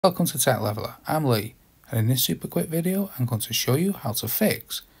Welcome to Tech Leveler, I'm Lee, and in this super quick video I'm going to show you how to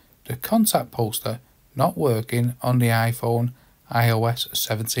fix the contact poster not working on the iPhone iOS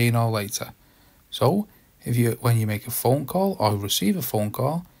 17 or later. So when you make a phone call or receive a phone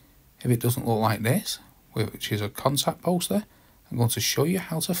call, if it doesn't look like this, which is a contact poster, I'm going to show you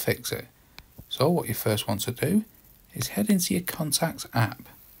how to fix it. So what you first want to do is head into your contacts app,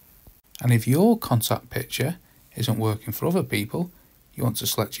 and if your contact picture isn't working for other people, you want to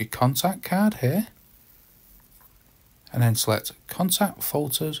select your contact card here and then select contact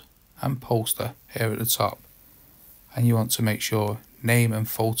photos and poster here at the top, and you want to make sure name and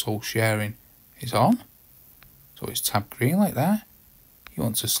photo sharing is on, so it's tab green like that. You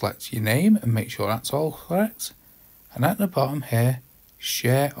want to select your name and make sure that's all correct, and at the bottom here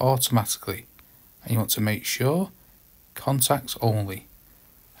share automatically, and you want to make sure contacts only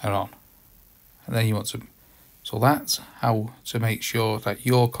are on, and then you want to, so that's how to make sure that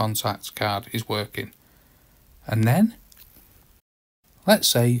your contact card is working. And then let's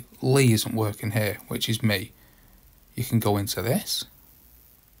say Lee isn't working here, which is me. You can go into this,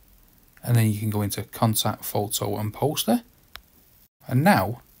 and then you can go into contact photo and poster. And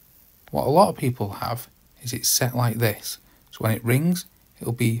now what a lot of people have is it's set like this, so when it rings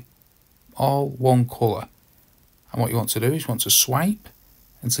it'll be all one colour, and what you want to do is you want to swipe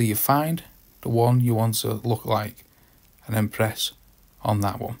until you find the one you want to look like, and then press on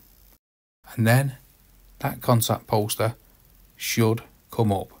that one, and then that contact poster should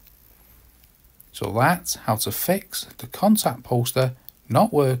come up. So that's how to fix the contact poster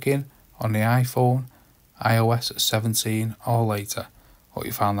not working on the iPhone iOS 17 or later. Hope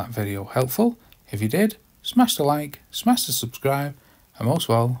you found that video helpful. If you did, smash the like, smash the subscribe, and most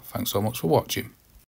of all, thanks so much for watching.